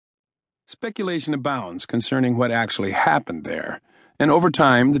Speculation abounds concerning what actually happened there, and over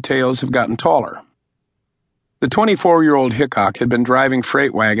time the tales have gotten taller. The 24-year-old Hickok had been driving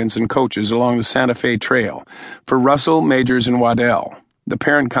freight wagons and coaches along the Santa Fe Trail for Russell, Majors, and Waddell, the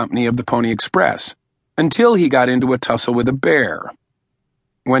parent company of the Pony Express, until he got into a tussle with a bear.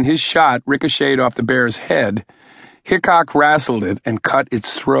 When his shot ricocheted off the bear's head, Hickok wrestled it and cut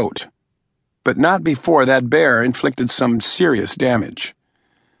its throat. But not before that bear inflicted some serious damage.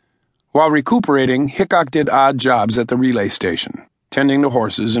 While recuperating, Hickok did odd jobs at the relay station, tending to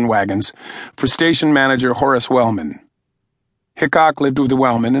horses and wagons for station manager Horace Wellman. Hickok lived with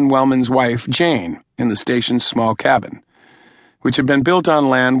Wellman and Wellman's wife, Jane, in the station's small cabin, which had been built on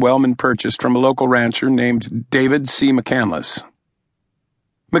land Wellman purchased from a local rancher named David C. McCandless.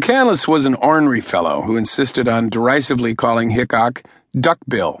 McCandless was an ornery fellow who insisted on derisively calling Hickok Duck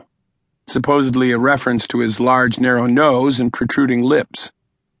Bill, supposedly a reference to his large, narrow nose and protruding lips,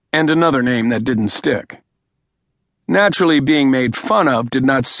 and another name that didn't stick. Naturally, being made fun of did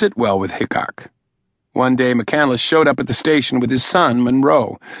not sit well with Hickok. One day, McCandless showed up at the station with his son,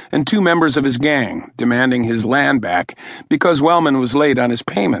 Monroe, and two members of his gang, demanding his land back because Wellman was late on his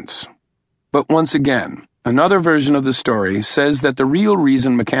payments. But once again, another version of the story says that the real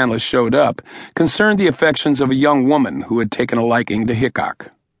reason McCandless showed up concerned the affections of a young woman who had taken a liking to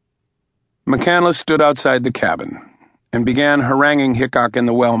Hickok. McCandless stood outside the cabin and began haranguing Hickok and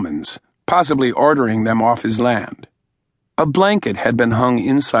the Wellmans, possibly ordering them off his land. A blanket had been hung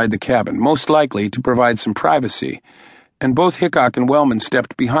inside the cabin, most likely to provide some privacy, and both Hickok and Wellman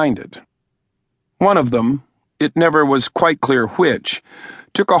stepped behind it. One of them, it never was quite clear which,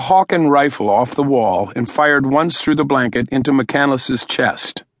 took a Hawken rifle off the wall and fired once through the blanket into McCandless's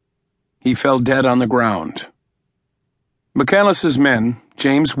chest. He fell dead on the ground. McCandless's men,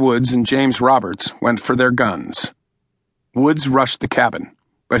 James Woods and James Roberts, went for their guns. Woods rushed the cabin,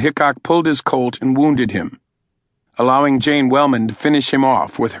 but Hickok pulled his Colt and wounded him, allowing Jane Wellman to finish him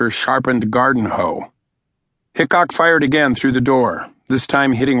off with her sharpened garden hoe. Hickok fired again through the door, this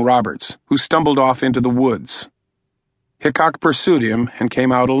time hitting Roberts, who stumbled off into the woods. Hickok pursued him and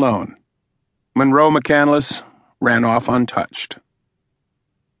came out alone. Monroe McCandless ran off untouched.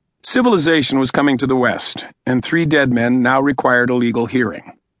 Civilization was coming to the west, and 3 dead men now required a legal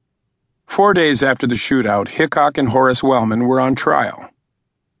hearing. 4 days after the shootout, Hickok and Horace Wellman were on trial.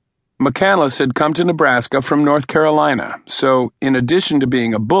 McCandless had come to Nebraska from North Carolina, so, in addition to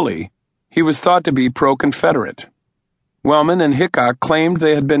being a bully, he was thought to be pro-Confederate. Wellman and Hickok claimed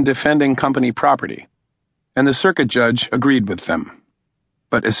they had been defending company property, and the circuit judge agreed with them.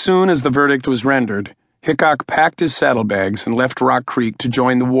 But as soon as the verdict was rendered, Hickok packed his saddlebags and left Rock Creek to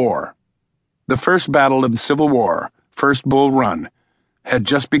join the war. The first battle of the Civil War, First Bull Run, had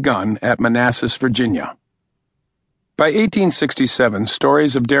just begun at Manassas, Virginia. By 1867,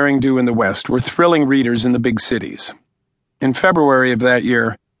 stories of daring do in the West were thrilling readers in the big cities. In February of that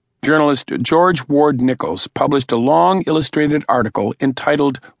year, journalist George Ward Nichols published a long illustrated article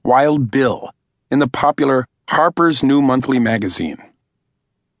entitled Wild Bill in the popular Harper's New Monthly magazine.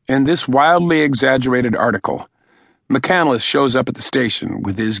 In this wildly exaggerated article, McCandless shows up at the station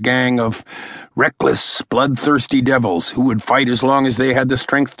with his gang of reckless, bloodthirsty devils who would fight as long as they had the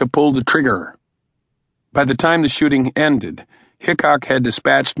strength to pull the trigger. By the time the shooting ended, Hickok had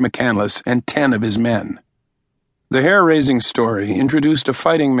dispatched McCandless and 10 of his men. The hair-raising story introduced a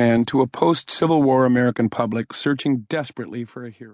fighting man to a post-Civil War American public searching desperately for a hero.